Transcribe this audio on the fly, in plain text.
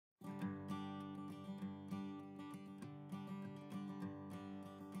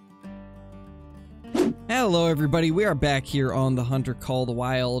Hello everybody, we are back here on The Hunter Call the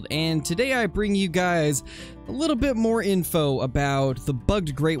Wild, and today I bring you guys a little bit more info about the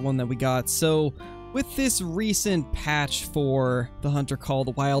bugged great one that we got. So with this recent patch for The Hunter Call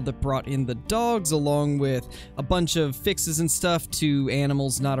the Wild that brought in the dogs along with a bunch of fixes and stuff to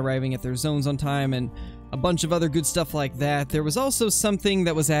animals not arriving at their zones on time and a bunch of other good stuff like that, there was also something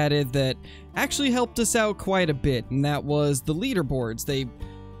that was added that actually helped us out quite a bit, and that was the leaderboards. They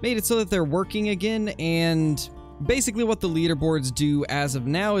made it so that they're working again, and basically what the leaderboards do as of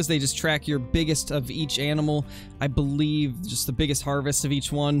now is they just track your biggest of each animal. I believe just the biggest harvest of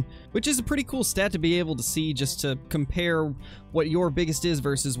each one, which is a pretty cool stat to be able to see, just to compare what your biggest is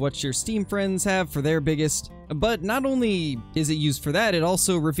versus what your Steam friends have for their biggest. But not only is it used for that, it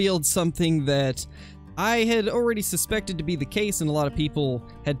also revealed something that I had already suspected to be the case, and a lot of people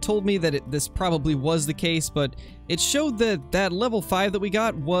had told me that this probably was the case, but it showed that that level 5 that we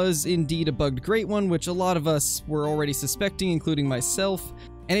got was indeed a bugged great one, which a lot of us were already suspecting, including myself.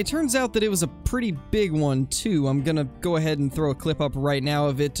 And it turns out that it was a pretty big one too. I'm gonna go ahead and throw a clip up right now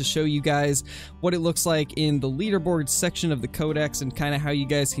of it to show you guys what it looks like in the leaderboard section of the codex and kind of how you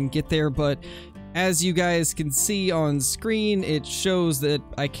guys can get there. But as you guys can see on screen, it shows that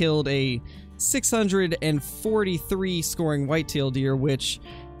I killed a 643 scoring whitetail deer, which,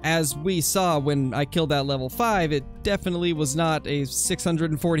 as we saw when I killed that level 5, it definitely was not a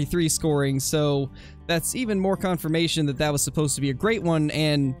 643 scoring, so that's even more confirmation that that was supposed to be a great one,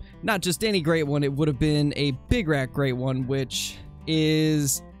 and not just any great one, it would have been a big rack great one, which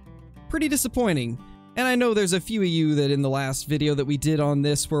is pretty disappointing. And I know there's a few of you that in the last video that we did on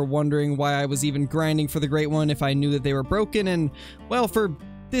this were wondering why I was even grinding for the great one if I knew that they were broken, and well, for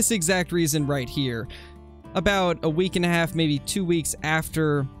this exact reason right here. About a week and a half, maybe 2 weeks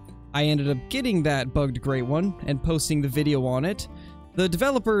after I ended up getting that bugged great one and posting the video on it, the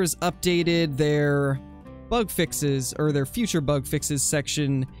developers updated their bug fixes, or their future bug fixes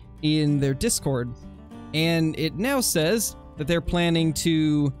section in their Discord, and it now says that they're planning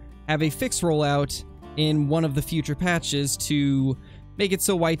to have a fix rollout in one of the future patches to make it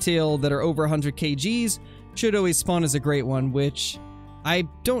so whitetail that are over 100 kgs should always spawn as a great one, which I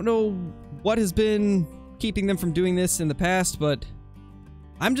don't know what has been keeping them from doing this in the past, but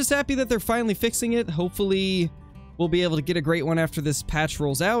I'm just happy that they're finally fixing it. Hopefully we'll be able to get a great one after this patch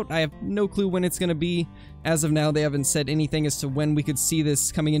rolls out. I have no clue when it's going to be. As of now, they haven't said anything as to when we could see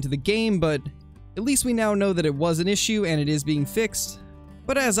this coming into the game, but at least we now know that it was an issue and it is being fixed.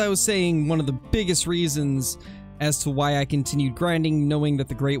 But as I was saying, one of the biggest reasons as to why I continued grinding, knowing that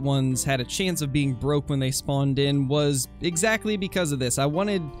the great ones had a chance of being broke when they spawned in, was exactly because of this. I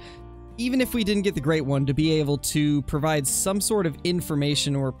wanted, even if we didn't get the great one, to be able to provide some sort of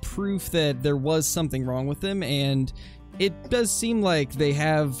information or proof that there was something wrong with them, and it does seem like they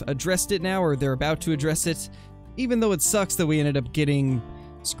have addressed it now, or they're about to address it. Even though it sucks that we ended up getting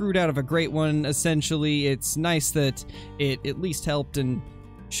screwed out of a great one, essentially, it's nice that it at least helped and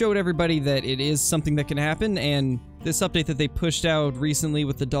showed everybody that it is something that can happen. And this update that they pushed out recently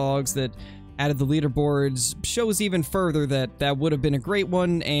with the dogs that added the leaderboards shows even further that that would have been a great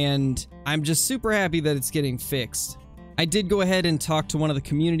one, and I'm just super happy that it's getting fixed. I did go ahead and talk to one of the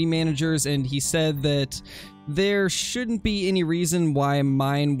community managers, and he said that there shouldn't be any reason why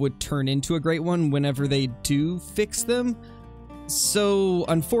mine would turn into a great one whenever they do fix them. So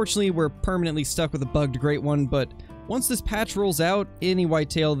unfortunately we're permanently stuck with a bugged great one, but once this patch rolls out, any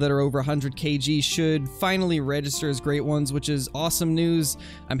whitetail that are over 100 kg should finally register as great ones, which is awesome news.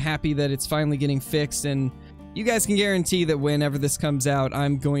 I'm happy that it's finally getting fixed, and you guys can guarantee that whenever this comes out,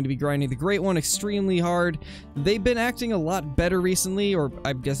 I'm going to be grinding the great one extremely hard. They've been acting a lot better recently, or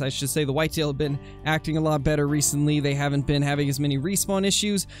I guess I should say the whitetail have been acting a lot better recently. They haven't been having as many respawn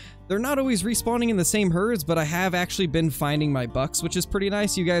issues. They're not always respawning in the same herds, but I have actually been finding my bucks, which is pretty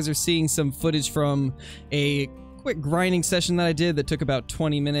nice. You guys are seeing some footage from a quick grinding session that I did that took about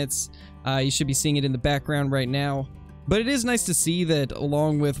 20 minutes. You should be seeing it in the background right now. But it is nice to see that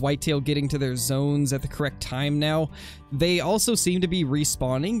along with whitetail getting to their zones at the correct time now, they also seem to be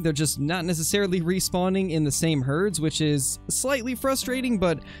respawning. They're just not necessarily respawning in the same herds, which is slightly frustrating,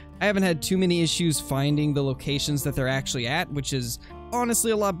 but I haven't had too many issues finding the locations that they're actually at, which is honestly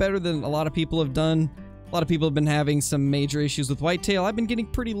a lot better than a lot of people have done. A lot of people have been having some major issues with whitetail. I've been getting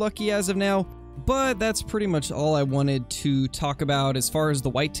pretty lucky as of now. But that's pretty much all I wanted to talk about as far as the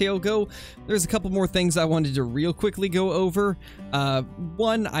whitetail go. There's a couple more things I wanted to real quickly go over.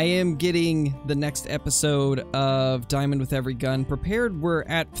 One, I am getting the next episode of Diamond with Every Gun prepared. We're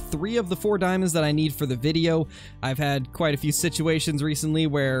at 3 of the 4 diamonds that I need for the video. I've had quite a few situations recently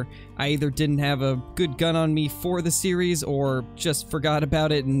where I either didn't have a good gun on me for the series or just forgot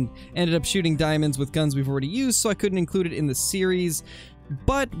about it and ended up shooting diamonds with guns we've already used, so I couldn't include it in the series.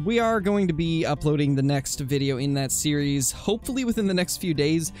 But we are going to be uploading the next video in that series, hopefully within the next few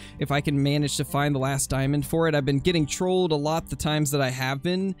days, if I can manage to find the last diamond for it. I've been getting trolled a lot the times that I have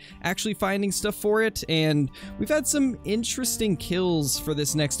been actually finding stuff for it, and we've had some interesting kills for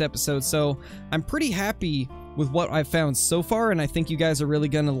this next episode, so I'm pretty happy with what I've found so far, and I think you guys are really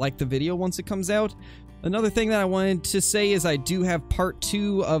gonna like the video once it comes out. Another thing that I wanted to say is I do have part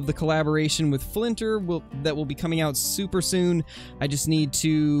 2 of the collaboration with Flinter that will be coming out super soon. I just need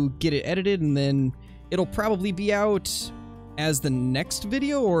to get it edited, and then it'll probably be out as the next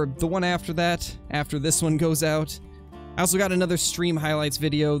video or the one after that, after this one goes out. I also got another stream highlights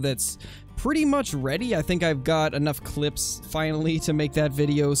video that's pretty much ready. I think I've got enough clips finally to make that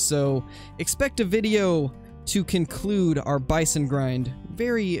video, so expect a video to conclude our bison grind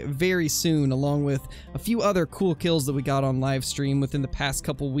very, very soon, along with a few other cool kills that we got on live stream within the past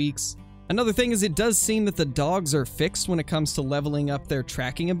couple weeks. Another thing is it does seem that the dogs are fixed when it comes to leveling up their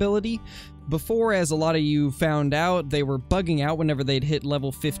tracking ability. Before, as a lot of you found out, they were bugging out whenever they'd hit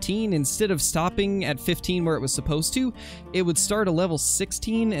level 15. Instead of stopping at 15 where it was supposed to, it would start at level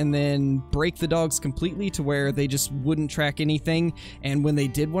 16 and then break the dogs completely to where they just wouldn't track anything, and when they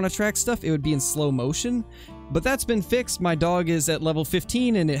did want to track stuff, it would be in slow motion. But that's been fixed. My dog is at level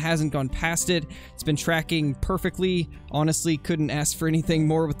 15 and it hasn't gone past it. It's been tracking perfectly. Honestly, couldn't ask for anything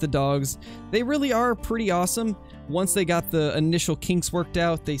more with the dogs. They really are pretty awesome. Once they got the initial kinks worked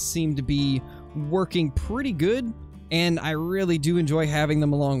out, they seem to be working pretty good, and I really do enjoy having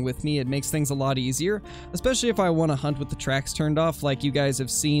them along with me. It makes things a lot easier, especially if I want to hunt with the tracks turned off, like you guys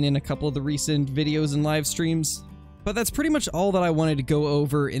have seen in a couple of the recent videos and live streams. But that's pretty much all that I wanted to go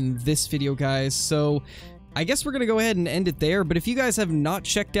over in this video, guys, so I guess we're going to go ahead and end it there. But if you guys have not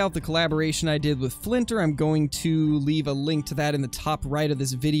checked out the collaboration I did with Flinter, I'm going to leave a link to that in the top right of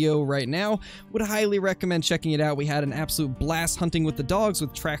this video right now. Would highly recommend checking it out. We had an absolute blast hunting with the dogs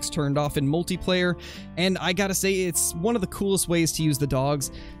with tracks turned off in multiplayer, and I gotta say, it's one of the coolest ways to use the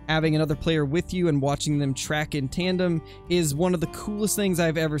dogs. Having another player with you and watching them track in tandem is one of the coolest things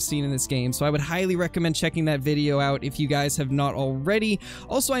I've ever seen in this game, so I would highly recommend checking that video out if you guys have not already.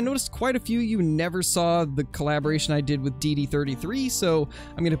 Also, I noticed quite a few of you never saw the collaboration I did with DD33, so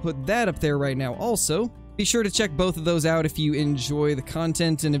I'm going to put that up there right now also. Be sure to check both of those out if you enjoy the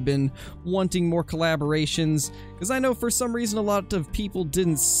content and have been wanting more collaborations, because I know for some reason a lot of people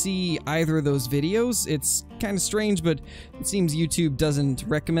didn't see either of those videos. It's kind of strange, but it seems YouTube doesn't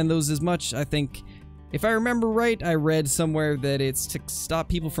recommend those as much. I think, if I remember right, I read somewhere that it's to stop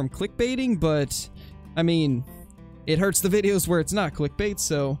people from clickbaiting, but I mean, it hurts the videos where it's not clickbait,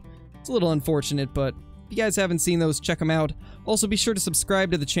 so it's a little unfortunate. But if you guys haven't seen those, check them out. Also, be sure to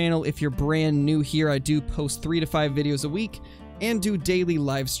subscribe to the channel if you're brand new here. I do post 3 to 5 videos a week and do daily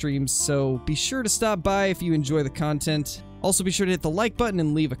live streams, so be sure to stop by if you enjoy the content. Also, be sure to hit the like button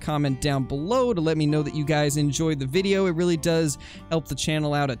and leave a comment down below to let me know that you guys enjoyed the video. It really does help the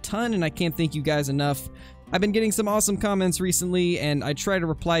channel out a ton, and I can't thank you guys enough. I've been getting some awesome comments recently, and I try to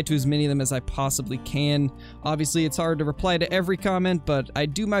reply to as many of them as I possibly can. Obviously, it's hard to reply to every comment, but I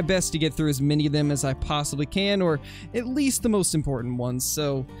do my best to get through as many of them as I possibly can, or at least the most important ones.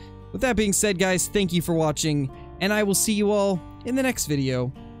 So, with that being said, guys, thank you for watching, and I will see you all in the next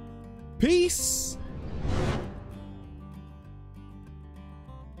video. Peace!